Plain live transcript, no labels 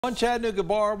One Chattanooga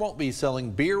bar won't be selling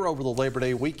beer over the Labor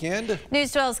Day weekend.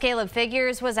 News 12's Caleb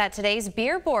Figures was at today's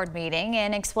beer board meeting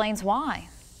and explains why.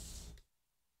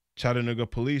 Chattanooga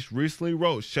police recently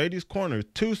wrote Shady's Corner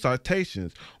 2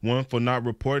 citations, one for not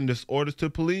reporting disorders to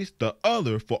police, the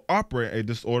other for operating a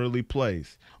disorderly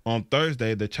place. On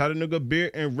Thursday, the Chattanooga Beer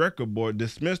and Record Board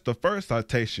dismissed the first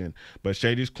citation, but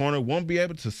Shady's Corner won't be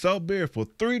able to sell beer for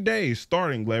 3 days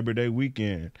starting Labor Day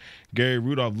weekend. Gary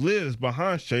Rudolph lives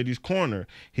behind Shady's Corner.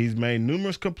 He's made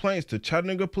numerous complaints to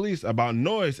Chattanooga police about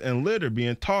noise and litter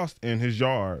being tossed in his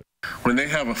yard. When they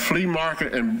have a flea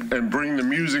market and bring the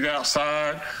music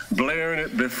outside, blaring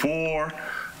it before,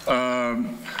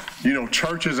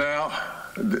 church is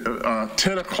out,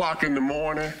 10 o'clock in the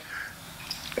morning,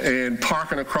 and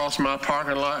parking across my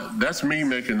parking lot, that's me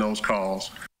making those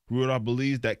calls. Rudolph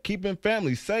believes that keeping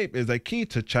families safe is a key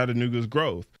to Chattanooga's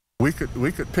growth. We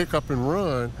could pick up and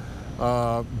run,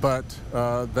 but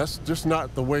that's just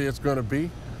not the way it's going to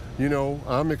be.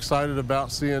 I'm excited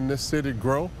about seeing this city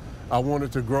grow. I want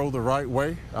it to grow the right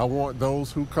way. I want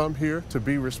those who come here to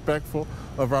be respectful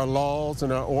of our laws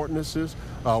and our ordinances.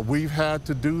 We've had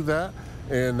to do that,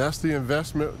 and that's the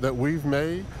investment that we've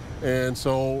made. And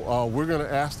so we're going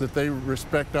to ask that they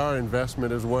respect our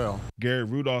investment as well. Gary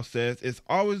Rudolph says it's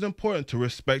always important to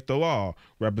respect the law.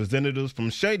 Representatives from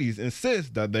Shady's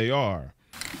insist that they are.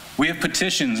 We have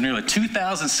petitions, nearly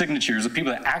 2,000 signatures of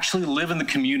people that actually live in the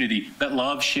community that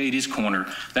love Shady's Corner,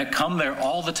 that come there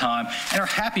all the time and are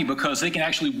happy because they can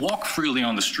actually walk freely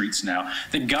on the streets now.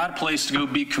 They've got a place to go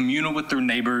be communal with their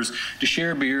neighbors, to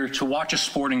share beer, to watch a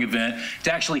sporting event,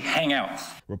 to actually hang out.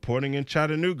 Reporting in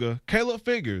Chattanooga, Caleb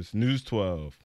Figures, News 12.